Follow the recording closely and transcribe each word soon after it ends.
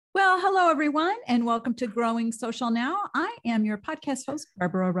Well, hello, everyone, and welcome to Growing Social Now. I am your podcast host,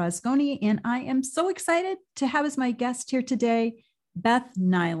 Barbara Rosgoni, and I am so excited to have as my guest here today, Beth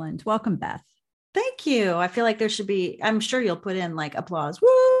Niland. Welcome, Beth. Thank you. I feel like there should be, I'm sure you'll put in like applause.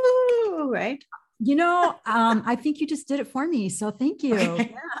 Woo, right? I think you just did it for me. So thank you.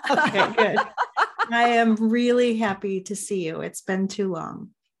 Okay, okay, good. I am really happy to see you. It's been too long.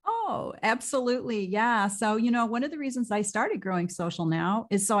 Oh, absolutely. Yeah. So, one of the reasons I started Growing Social Now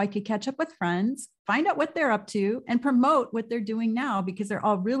is so I could catch up with friends, find out what they're up to, and promote what they're doing now because they're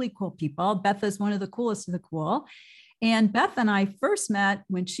all really cool people. Beth is one of the coolest of the cool. And Beth and I first met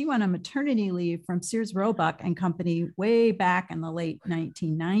when she went on maternity leave from Sears Roebuck and Company way back in the late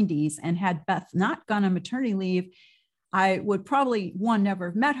 1990s. And had Beth not gone on maternity leave, I would probably, one, never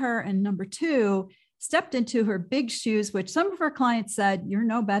have met her. And number two, stepped into her big shoes, which some of her clients said, "You're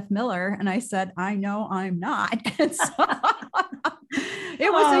no Beth Miller." And I said, "I know I'm not." And so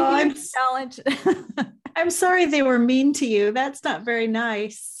it was a huge challenge. I'm sorry they were mean to you. That's not very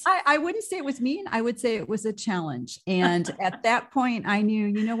nice. I wouldn't say it was mean. I would say it was a challenge. And at that point, I knew,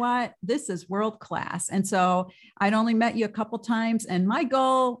 you know what, this is world class. And so I'd only met you a couple times. And my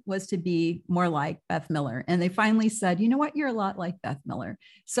goal was to be more like Beth Miller. And they finally said, you know what, you're a lot like Beth Miller.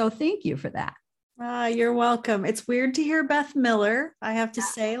 So thank you for that. You're welcome. It's weird to hear Beth Miller. I have to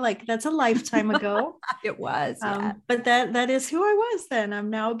say, like, that's a lifetime ago. It was, yeah. But that is who I was then.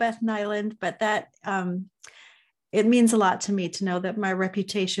 I'm now Beth Niland, but that it means a lot to me to know that my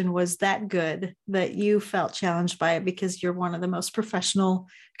reputation was that good that you felt challenged by it because you're one of the most professional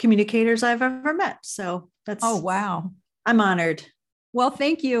communicators I've ever met. So that's, oh, wow. I'm honored. Well,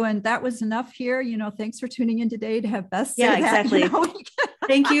 thank you. And that was enough here. Thanks for tuning in today to have Beth say that. Exactly.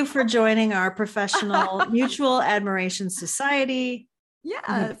 Thank you for joining our professional mutual admiration society. Yes,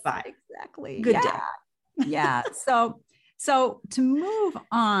 exactly. Good day. Yeah. So to move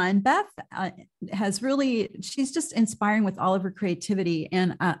on, Beth she's just inspiring with all of her creativity.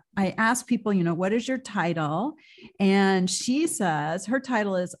 And I ask people, what is your title? And she says her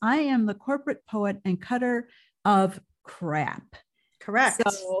title is, "I am the corporate poet and cutter of crap." Correct.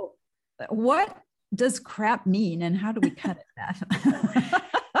 So what does crap mean and how do we cut it, Beth?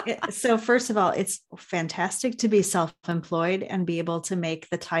 So first of all, it's fantastic to be self-employed and be able to make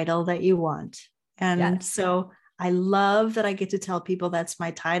the title that you want. And so I love that I get to tell people that's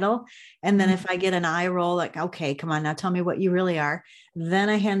my title. And then if I get an eye roll, like, okay, come on, now tell me what you really are. Then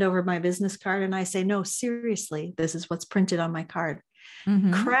I hand over my business card and I say, no, seriously, this is what's printed on my card.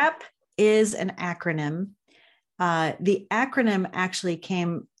 Mm-hmm. CRAP is an acronym. The acronym actually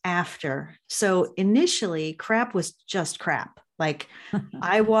came after. So initially, crap was just crap. Like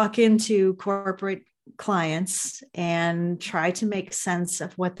I walk into corporate clients and try to make sense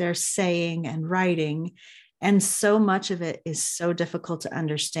of what they're saying and writing. And so much of it is so difficult to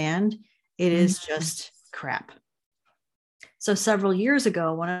understand. It is just crap. So several years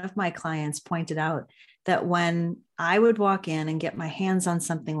ago, one of my clients pointed out that when I would walk in and get my hands on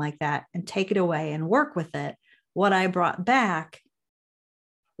something like that and take it away and work with it, what I brought back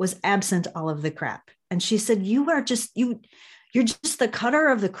was absent all of the crap. And she said, you're just the cutter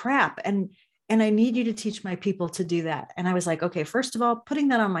of the crap. And I need you to teach my people to do that. And I was like, okay, first of all, putting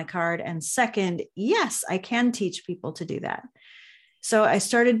that on my card. And second, yes, I can teach people to do that. So I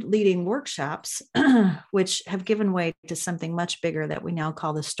started leading workshops, which have given way to something much bigger that we now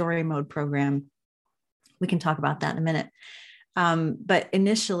call the Story Mode program. We can talk about that in a minute. But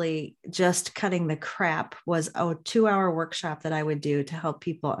initially, just cutting the crap was a 2-hour workshop that I would do to help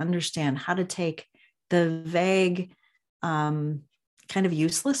people understand how to take the vague, kind of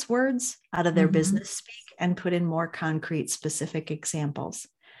useless words out of their business speak and put in more concrete, specific examples.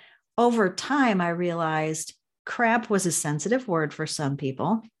 Over time, I realized crap was a sensitive word for some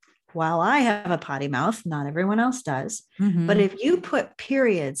people. While I have a potty mouth, not everyone else does. But if you put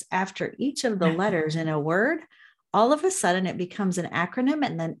periods after each of the letters in a word, all of a sudden it becomes an acronym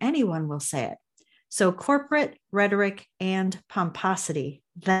and then anyone will say it. So corporate rhetoric and pomposity,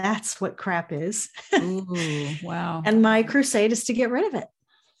 that's what crap is. Ooh, wow. And my crusade is to get rid of it.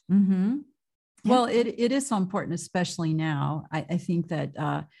 Mm-hmm. Yeah. Well, it is so important, especially now. I think that,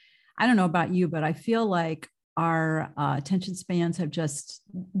 I don't know about you, but I feel like our attention spans have just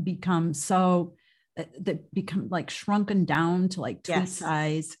become that become like shrunken down to like tweet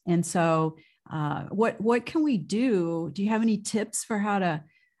size. And so what can we do? Do you have any tips for how to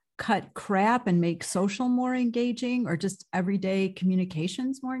cut crap and make social more engaging or just everyday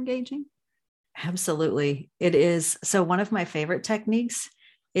communications more engaging? Absolutely. It is. So one of my favorite techniques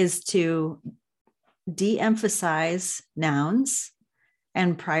is to de-emphasize nouns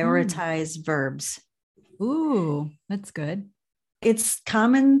and prioritize verbs. Ooh, that's good. it's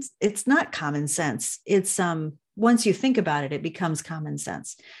not common sense. It's once you think about it, it becomes common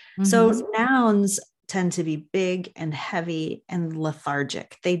sense. Mm-hmm. So nouns tend to be big and heavy and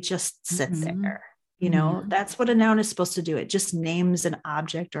lethargic. They just sit mm-hmm. there. That's what a noun is supposed to do. It just names an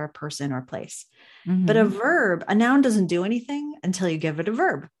object or a person or place. Mm-hmm. But a noun doesn't do anything until you give it a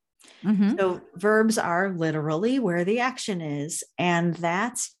verb. Mm-hmm. So verbs are literally where the action is. And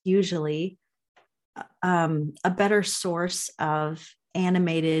that's usually a better source of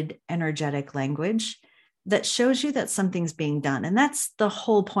animated, energetic language that shows you that something's being done. And that's the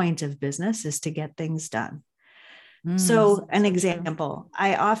whole point of business, is to get things done. So an example,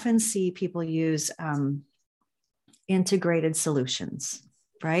 I often see people use integrated solutions,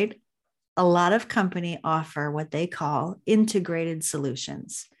 right? A lot of companies offer what they call integrated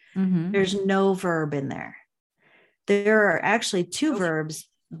solutions. Mm-hmm. There's no verb in there. There are actually two verbs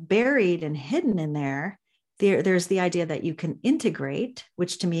buried and hidden in there. There's the idea that you can integrate,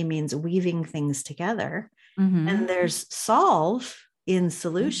 which to me means weaving things together. Mm-hmm. And there's solve in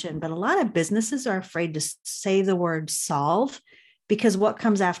solution, but a lot of businesses are afraid to say the word solve, because what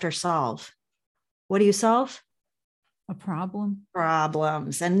comes after solve? What do you solve? A problem.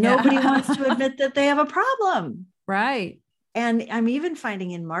 Problems. And nobody wants to admit that they have a problem. Right. And I'm even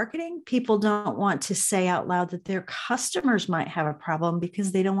finding in marketing, people don't want to say out loud that their customers might have a problem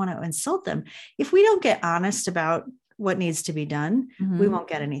because they don't want to insult them. If we don't get honest about what needs to be done, mm-hmm. we won't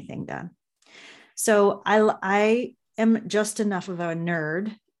get anything done. So I am just enough of a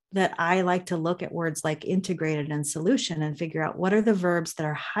nerd that I like to look at words like integrated and solution and figure out what are the verbs that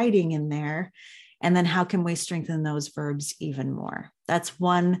are hiding in there. And then how can we strengthen those verbs even more? That's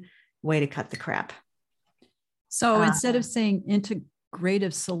one way to cut the crap. So instead of saying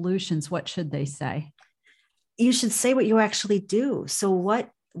integrative solutions, what should they say? You should say what you actually do. So what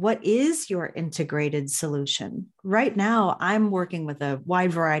is your integrated solution? Right now, I'm working with a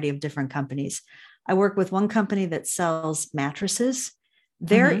wide variety of different companies. I work with one company that sells mattresses.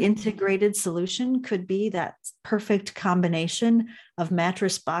 Their mm-hmm. integrated solution could be that perfect combination of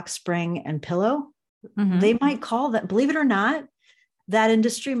mattress, box spring, and pillow. Mm-hmm. They might call that, believe it or not, that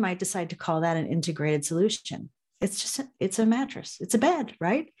industry might decide to call that an integrated solution. It's a mattress. It's a bed,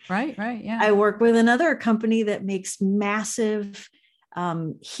 right? Right. Yeah. I work with another company that makes massive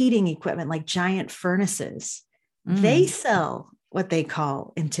heating equipment, like giant furnaces. They sell what they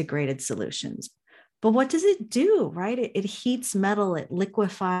call integrated solutions. But what does it do, right? It heats metal, it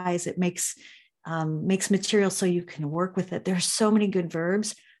liquefies, it makes material so you can work with it. There's so many good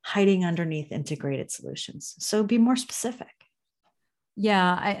verbs hiding underneath integrated solutions. So be more specific.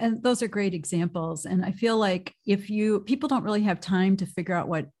 Yeah, and those are great examples. And I feel like people don't really have time to figure out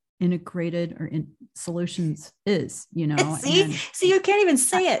what integrated or solutions is, See, you can't even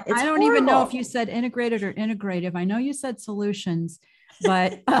say it. I don't even know if you said integrated or integrative. I know you said solutions,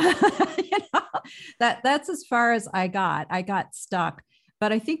 but that's as far as I got stuck.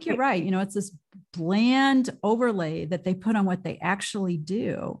 But I think you're right. It's this bland overlay that they put on what they actually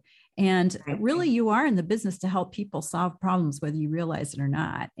do. And really, you are in the business to help people solve problems, whether you realize it or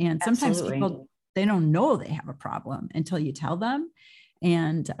not. And sometimes Absolutely. People, they don't know they have a problem until you tell them.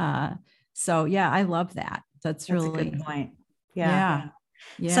 And so, yeah, I love that. That's really a good point. Yeah.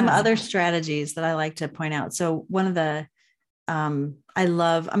 Some other strategies that I like to point out. So one of the, I'm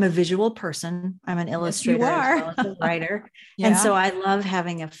a visual person. I'm an illustrator as well as a writer. And so I love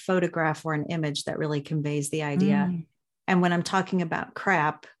having a photograph or an image that really conveys the idea. And when I'm talking about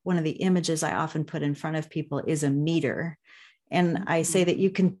crap, one of the images I often put in front of people is a meter. And I say that you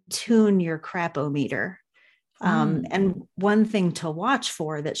can tune your crap-o-meter. And one thing to watch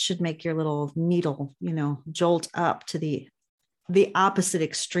for that should make your little needle, jolt up to the opposite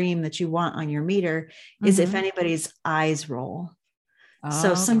extreme that you want on your meter is if anybody's eyes roll.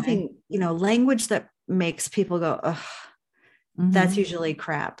 So something, language that makes people go, ugh, that's usually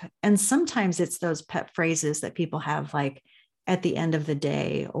crap. And sometimes it's those pet phrases that people have, like at the end of the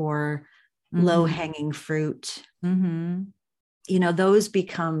day or low hanging fruit. Those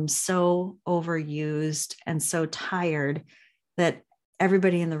become so overused and so tired that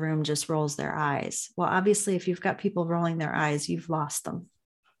everybody in the room just rolls their eyes. Well, obviously, if you've got people rolling their eyes, you've lost them.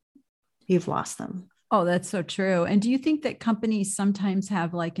 Oh, that's so true. And do you think that companies sometimes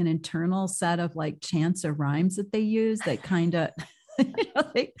have like an internal set of like chants or rhymes that they use that kind of,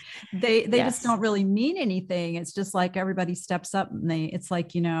 they just don't really mean anything. It's just like everybody steps up and it's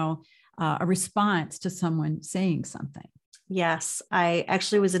like, a response to someone saying something. Yes. I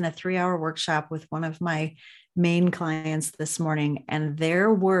actually was in a 3-hour workshop with one of my main clients this morning, and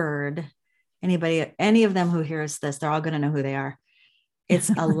their word, any of them who hears this, they're all going to know who they are. It's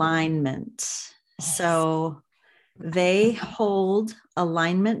alignment. So They hold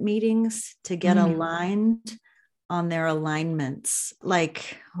alignment meetings to get Mm. aligned on their alignments.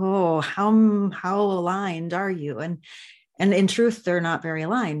 Like, oh, how aligned are you? And in truth, they're not very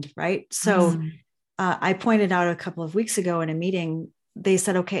aligned, right? So I pointed out a couple of weeks ago in a meeting, they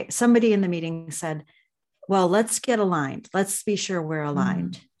said, okay, somebody in the meeting said, well, let's get aligned. Let's be sure we're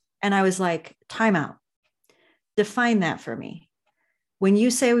aligned. And I was like, time out. Define that for me. When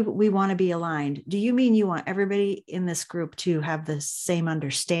you say we want to be aligned, do you mean you want everybody in this group to have the same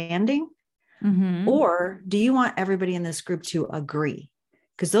understanding? Or do you want everybody in this group to agree?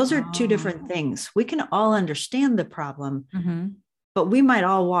 Because those are two different things. We can all understand the problem, but we might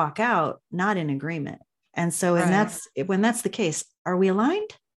all walk out not in agreement. And so, when that's the case, are we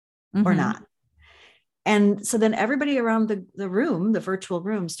aligned or not? And so then everybody around the room, the virtual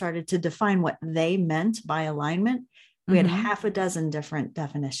room, started to define what they meant by alignment. We had half a dozen different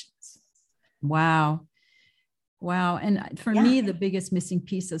definitions. Wow. And for me, the biggest missing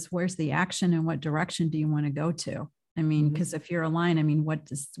piece is where's the action and what direction do you want to go to? I mean, because if you're aligned, I mean, what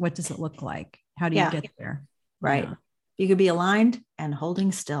does it look like? How do you get there? Right. Yeah. You could be aligned and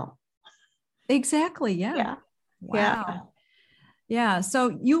holding still. Exactly. Yeah. Wow. Yeah.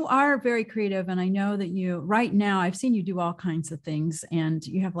 So you are very creative. And I know that right now, I've seen you do all kinds of things, and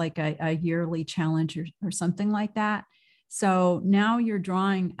you have like a yearly challenge or something like that. So now you're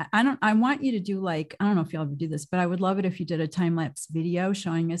drawing. I want you to do I don't know if you'll ever do this, but I would love it if you did a time-lapse video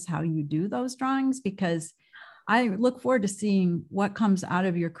showing us how you do those drawings, because I look forward to seeing what comes out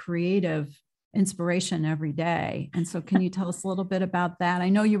of your creative inspiration every day. And so can you tell us a little bit about that? I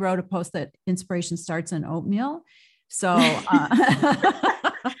know you wrote a post that inspiration starts in oatmeal. So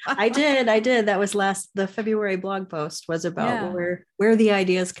I did. That was the February blog post was about where the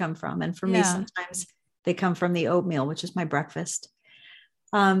ideas come from. And for me, sometimes they come from the oatmeal, which is my breakfast.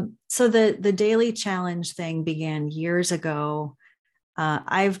 So the daily challenge thing began years ago.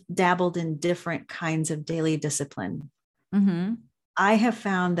 I've dabbled in different kinds of daily discipline. I have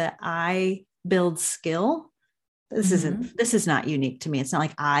found that I build skill. This is not unique to me. It's not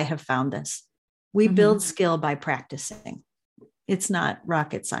like I have found this. We build skill by practicing. It's not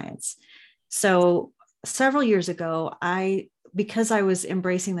rocket science. So several years ago, because I was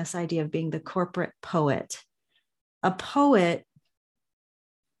embracing this idea of being the corporate poet, a poet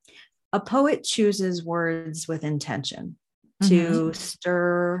chooses words with intention to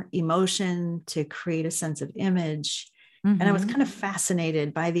stir emotion, to create a sense of image. And I was kind of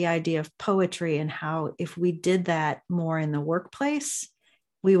fascinated by the idea of poetry and how if we did that more in the workplace,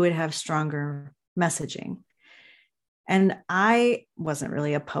 we would have stronger messaging. And I wasn't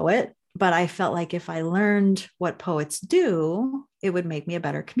really a poet, but I felt like if I learned what poets do, it would make me a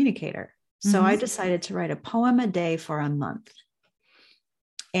better communicator. So I decided to write a poem a day for a month.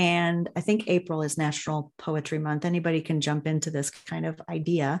 And I think April is National Poetry Month. Anybody can jump into this kind of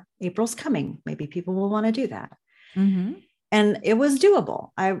idea. April's coming. Maybe people will want to do that. And it was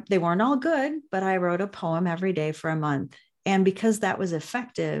doable. They weren't all good, but I wrote a poem every day for a month. And because that was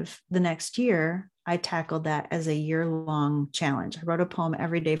effective, the next year, I tackled that as a year-long challenge. I wrote a poem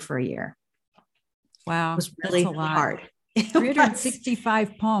every day for a year. Wow. It was really hard.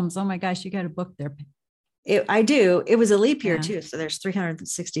 365 poems. Oh my gosh, you got a book there. I do. It was a leap year too. So there's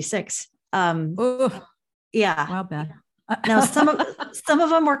 366. Yeah. Wow, Beth. Now, some of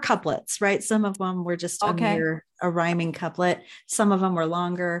them were couplets, right? Some of them were just a rhyming couplet. Some of them were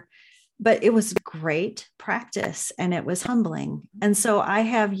longer. But it was great practice and it was humbling. And so I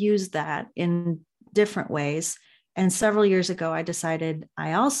have used that in different ways. And several years ago, I decided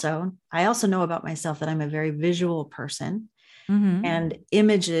I also know about myself that I'm a very visual person and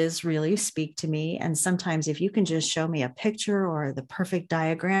images really speak to me. And sometimes if you can just show me a picture or the perfect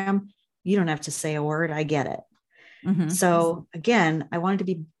diagram, you don't have to say a word. I get it. So again, I wanted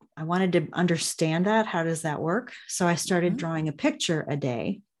to understand that. How does that work? So I started drawing a picture a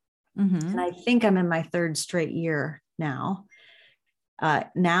day. And I think I'm in my third straight year now.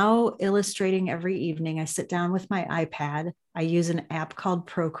 Now illustrating every evening, I sit down with my iPad. I use an app called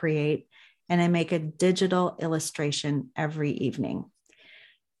Procreate, and I make a digital illustration every evening.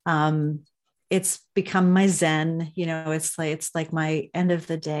 It's become my Zen, it's like my end of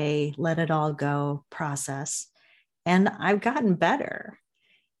the day, let it all go process. And I've gotten better.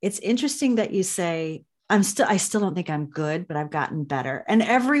 It's interesting that you say, I still don't think I'm good, but I've gotten better. And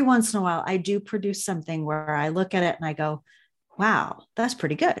every once in a while, I do produce something where I look at it and I go, wow, that's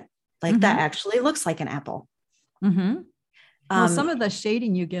pretty good. Like that actually looks like an apple. Well, some of the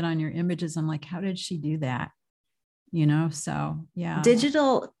shading you get on your images, I'm like, how did she do that? So yeah.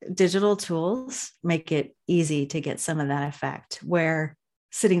 Digital tools make it easy to get some of that effect where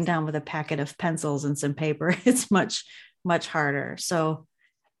sitting down with a packet of pencils and some paper. It's much, much harder. So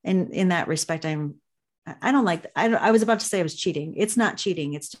in that respect, I don't like, I was about to say I was cheating. It's not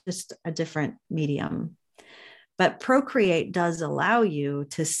cheating. It's just a different medium. But Procreate does allow you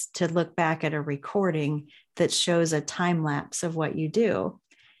to look back at a recording that shows a time lapse of what you do.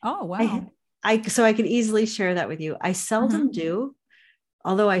 Oh, wow. So I could easily share that with you. I seldom do,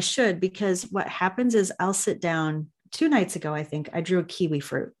 although I should, because what happens is I'll sit down 2 nights ago. I think I drew a kiwi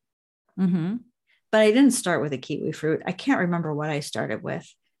fruit, but I didn't start with a kiwi fruit. I can't remember what I started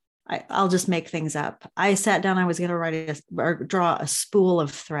with. I'll just make things up. I sat down, I was going to draw a spool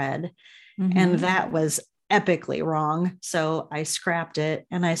of thread, and that was epically wrong. So I scrapped it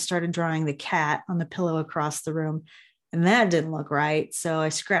and I started drawing the cat on the pillow across the room, and that didn't look right. So I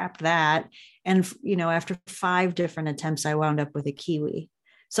scrapped that. And, after 5 different attempts, I wound up with a kiwi.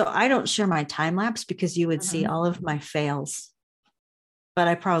 So I don't share my time lapse because you would see all of my fails. But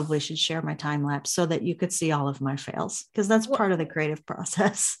I probably should share my time lapse so that you could see all of my fails, because that's part of the creative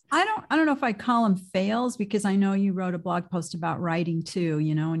process. I don't know if I call them fails, because I know you wrote a blog post about writing too,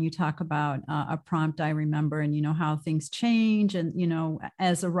 and you talk about a prompt, I remember, and how things change. And,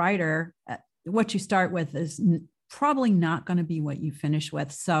 as a writer, what you start with is probably not going to be what you finish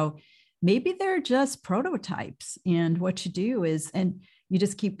with. So maybe they're just prototypes. And what you do is, and you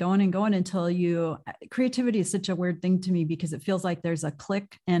just keep going and going until creativity is such a weird thing to me, because it feels like there's a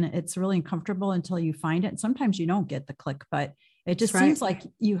click and it's really uncomfortable until you find it. And sometimes you don't get the click, but it just seems like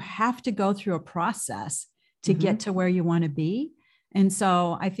you have to go through a process to get to where you want to be. And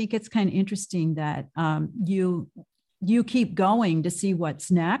so I think it's kind of interesting that you keep going to see what's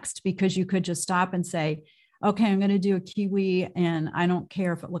next, because you could just stop and say, okay, I'm going to do a kiwi and I don't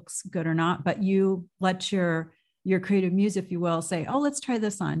care if it looks good or not, but you let your creative muse, if you will, say, oh, let's try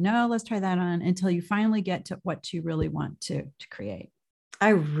this on. No, let's try that on, until you finally get to what you really want to create. I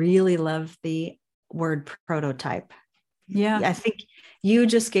really love the word prototype. Yeah. I think you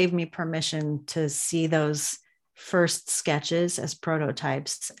just gave me permission to see those first sketches as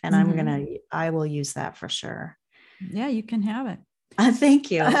prototypes. And I will use that for sure. Yeah, you can have it.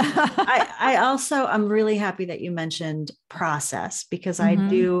 Thank you. I'm really happy that you mentioned process, because I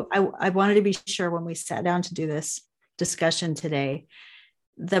wanted to be sure when we sat down to do this discussion today,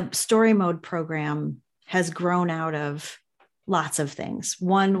 the story mode program has grown out of lots of things.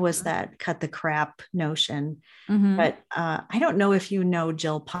 One was that cut the crap notion, but I don't know if you know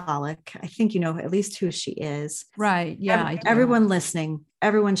Jill Pollack. I think you know at least who she is. Right. Yeah. Everyone listening,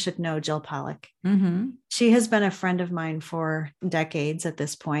 everyone should know Jill Pollack. She has been a friend of mine for decades at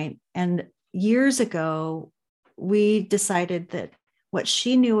this point. And years ago, we decided that what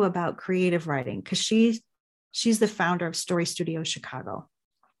she knew about creative writing, because she's the founder of Story Studio Chicago.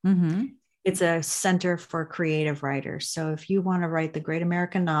 It's a center for creative writers. So if you want to write the great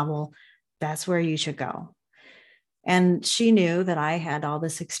American novel, that's where you should go. And she knew that I had all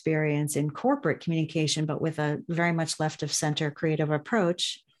this experience in corporate communication, but with a very much left of center creative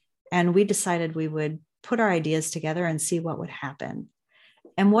approach. And we decided we would put our ideas together and see what would happen.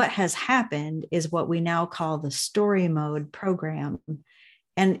 And what has happened is what we now call the story mode program.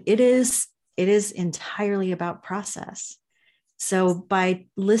 And it is entirely about process. So by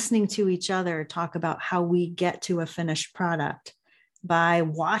listening to each other talk about how we get to a finished product, by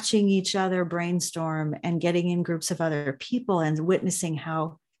watching each other brainstorm and getting in groups of other people and witnessing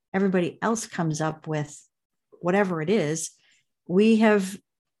how everybody else comes up with whatever it is, we have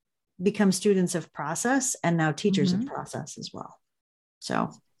become students of process and now teachers of process as well. So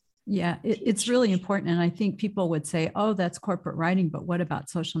yeah, it's really important. And I think people would say, oh, that's corporate writing, but what about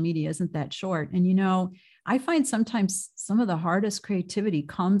social media? Isn't that short? And, I find sometimes some of the hardest creativity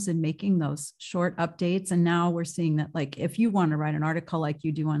comes in making those short updates. And now we're seeing that, like, if you want to write an article like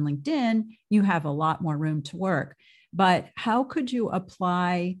you do on LinkedIn, you have a lot more room to work. But how could you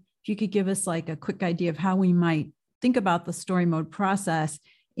apply, if you could give us like a quick idea of how we might think about the story mode process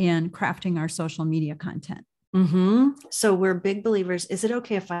in crafting our social media content? So we're big believers. Is it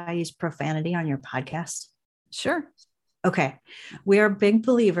okay if I use profanity on your podcast? Sure. Okay. We are big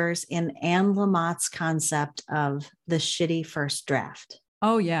believers in Anne Lamott's concept of the shitty first draft.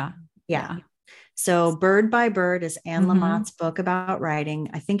 Oh, yeah. Yeah. So Bird by Bird is Anne Lamott's book about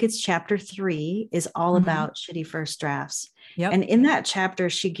writing. I think it's chapter 3 is all about shitty first drafts. Yep. And in that chapter,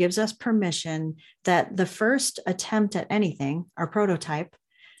 she gives us permission that the first attempt at anything, our prototype,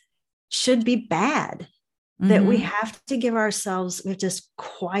 should be bad. That we have to give ourselves, we have to just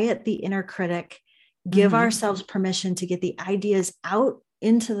quiet the inner critic, give ourselves permission to get the ideas out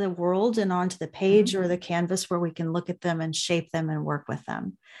into the world and onto the page or the canvas where we can look at them and shape them and work with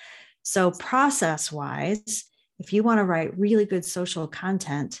them. So process-wise, if you want to write really good social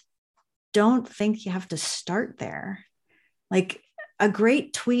content, don't think you have to start there. Like a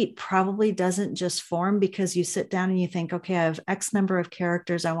great tweet probably doesn't just form because you sit down and you think, okay, I have X number of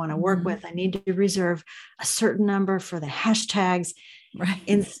characters I want to work with. I need to reserve a certain number for the hashtags. Right.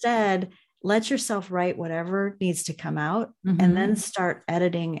 Instead, let yourself write whatever needs to come out and then start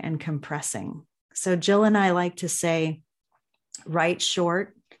editing and compressing. So Jill and I like to say, write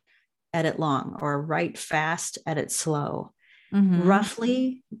short, edit long, or write fast, edit slow.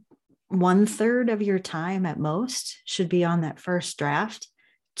 Roughly 1/3 of your time at most should be on that first draft.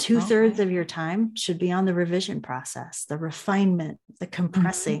 2/3 of your time should be on the revision process, the refinement, the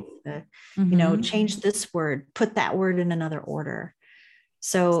compressing, the, you know, change this word, put that word in another order.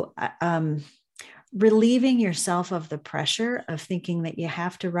 So relieving yourself of the pressure of thinking that you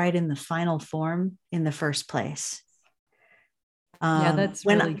have to write in the final form in the first place. Yeah, that's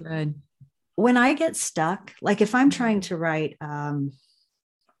really good. When I get stuck, like if I'm trying to write,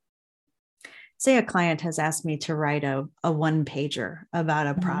 say a client has asked me to write a one pager about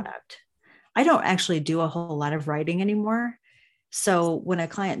a product. I don't actually do a whole lot of writing anymore. So when a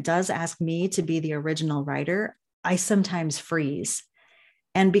client does ask me to be the original writer, I sometimes freeze.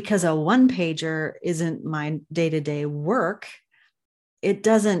 And because a one pager isn't my day-to-day work, it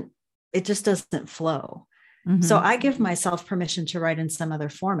just doesn't flow. So I give myself permission to write in some other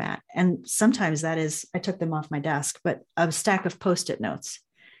format. And sometimes that is, I took them off my desk, but a stack of Post-it notes.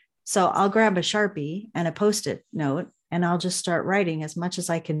 So I'll grab a Sharpie and a Post-it note, and I'll just start writing as much as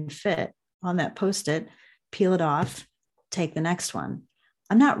I can fit on that Post-it, peel it off, take the next one.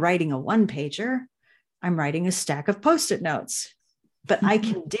 I'm not writing a one pager. I'm writing a stack of Post-it notes, but I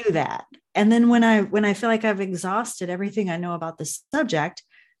can do that. And then when I feel like I've exhausted everything I know about the subject,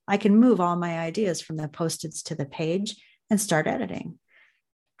 I can move all my ideas from the Post-its to the page and start editing.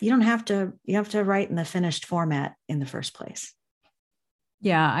 You have to write in the finished format in the first place.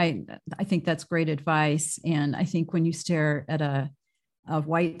 Yeah, I think that's great advice. And I think when you stare at a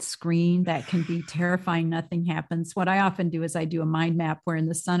white screen, that can be terrifying. Nothing happens. What I often do is I do a mind map where in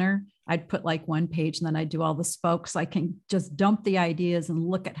the center, I'd put like one page and then I do all the spokes. I can just dump the ideas and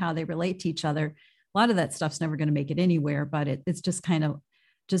look at how they relate to each other. A lot of that stuff's never going to make it anywhere, but it's just kind of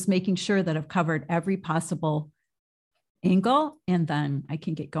just making sure that I've covered every possible angle and then I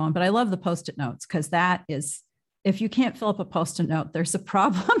can get going. But I love the Post-it notes because that is, if you can't fill up a Post-it note, there's a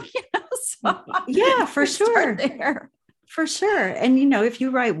problem. So yeah, for sure. There. For sure. And, if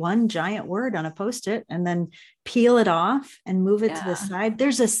you write one giant word on a Post-it and then peel it off and move it to the side,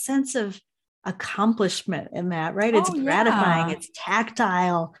 there's a sense of accomplishment in that, right? It's gratifying, it's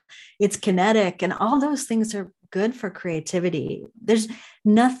tactile, it's kinetic, and all those things are good for creativity. There's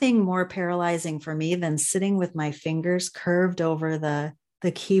nothing more paralyzing for me than sitting with my fingers curved over the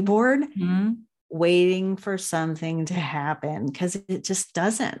keyboard, waiting for something to happen, because it just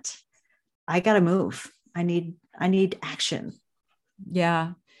doesn't. I got to move. I need action.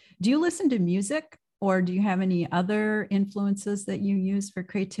 Yeah. Do you listen to music, or do you have any other influences that you use for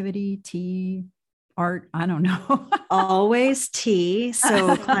creativity? Tea, art? I don't know. Always tea.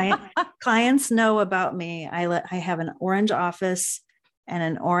 So clients know about me. I have an orange office and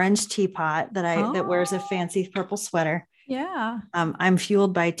an orange teapot that wears a fancy purple sweater. Yeah. I'm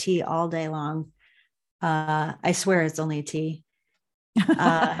fueled by tea all day long. I swear it's only tea.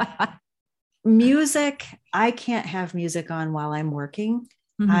 Music, I can't have music on while I'm working.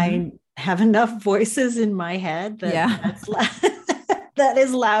 I have enough voices in my head that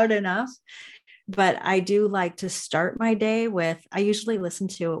is loud enough. But I do like to start my day with, I usually listen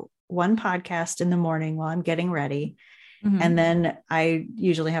to one podcast in the morning while I'm getting ready. And then I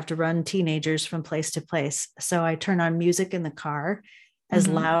usually have to run teenagers from place to place. So I turn on music in the car as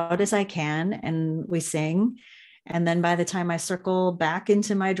loud as I can, and we sing. And then by the time I circle back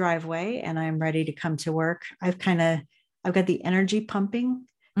into my driveway and I'm ready to come to work, I've got the energy pumping.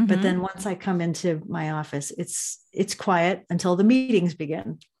 But then once I come into my office, it's quiet until the meetings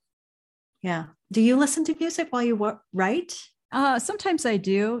begin. Yeah. Do you listen to music while you write? Sometimes I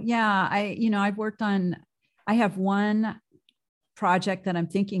do. Yeah. I have one project that I'm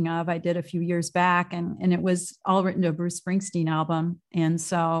thinking of. I did a few years back, and it was all written to a Bruce Springsteen album. And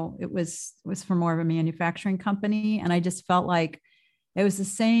so it was for more of a manufacturing company. And I just felt like it was the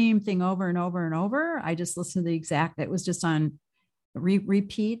same thing over and over and over. I just listened to it was just on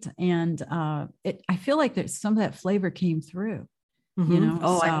repeat. And I feel like there's some of that flavor came through,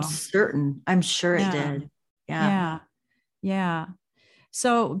 I'm certain. I'm sure it did. Yeah. Yeah.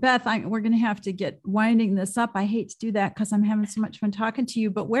 So Beth, we're going to have to get winding this up. I hate to do that because I'm having so much fun talking to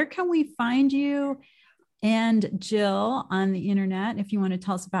you, but where can we find you? And Jill on the internet, if you want to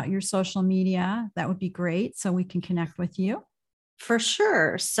tell us about your social media, that would be great. So we can connect with you. For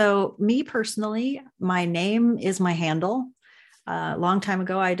sure. So me personally, my name is my handle. A long time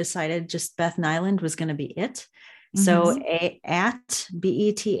ago, I decided just Beth Nyland was going to be it. So at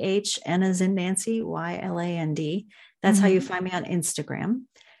BETH, N as in Nancy, YLAND. That's how you find me on Instagram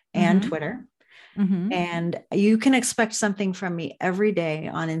and Twitter. And you can expect something from me every day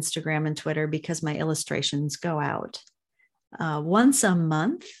on Instagram and Twitter because my illustrations go out. Once a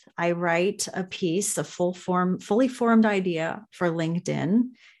month, I write a piece, a fully formed idea for LinkedIn,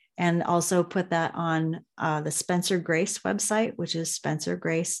 and also put that on the Spencer Grace website, which is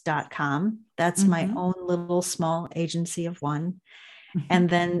spencergrace.com. That's my own little small agency of one. And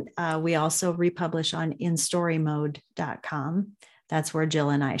then we also republish on instorymode.com. That's where Jill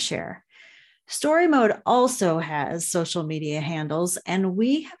and I share. Story Mode also has social media handles, and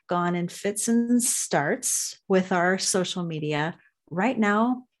we have gone in fits and starts with our social media. Right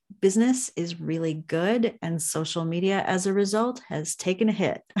now, business is really good, and social media, as a result, has taken a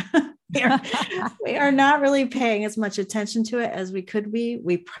hit. we are not really paying as much attention to it as we could be.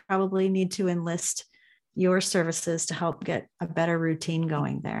 We probably need to enlist your services to help get a better routine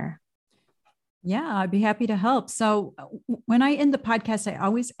going there. Yeah, I'd be happy to help. So when I end the podcast, I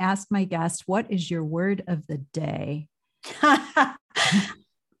always ask my guests, what is your word of the day?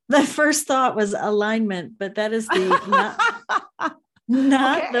 The first thought was alignment, but that is not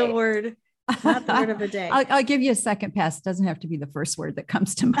the word, not the word of the day. I'll give you a second pass. It doesn't have to be the first word that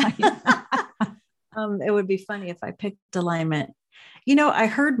comes to mind. It would be funny if I picked alignment. You know, I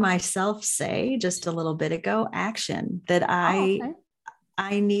heard myself say just a little bit ago, action, that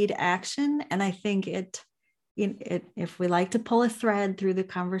I need action. And I think if we like to pull a thread through the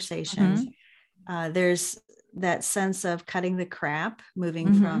conversation, there's that sense of cutting the crap,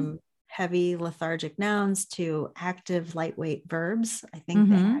 moving from heavy lethargic nouns to active lightweight verbs. I think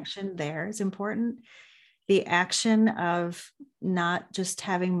the action there is important. The action of not just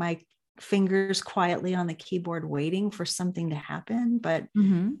having my fingers quietly on the keyboard waiting for something to happen, but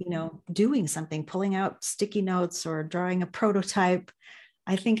doing something, pulling out sticky notes or drawing a prototype.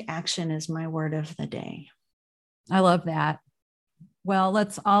 I think action is my word of the day. I love that. Well,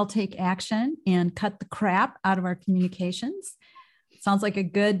 let's all take action and cut the crap out of our communications. Sounds like a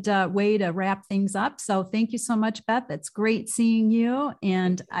good way to wrap things up. So thank you so much, Beth. It's great seeing you.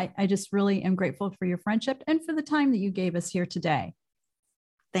 And I just really am grateful for your friendship and for the time that you gave us here today.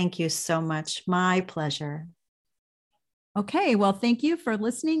 Thank you so much. My pleasure. Okay, well, thank you for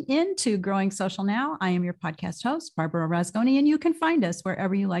listening in to Growing Social Now. I am your podcast host, Barbara Rasconi, and you can find us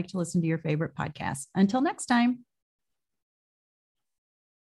wherever you like to listen to your favorite podcasts. Until next time.